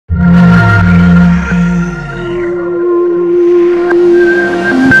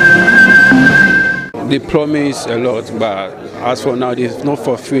promised a lot, but as for now, they've not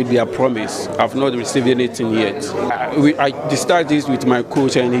fulfilled their promise. I've not received anything yet. I discussed this with my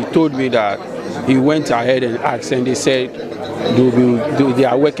coach, and he told me that he went ahead and asked, and they said they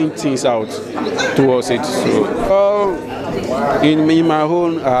are working things out towards it. So, in my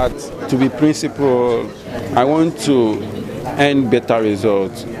own heart, to be principal, I want to earn better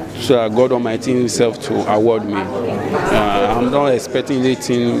results, so that God Almighty Himself to award me. I'm not expecting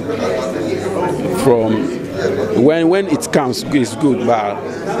anything from when it comes. It's good, but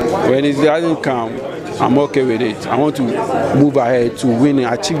when it doesn't come, I'm okay with it. I want to move ahead to win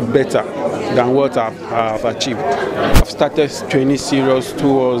and achieve better than what I've achieved. I've started training serious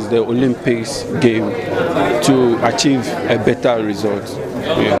towards the Olympics game to achieve a better result.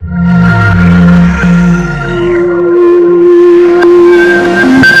 Yeah.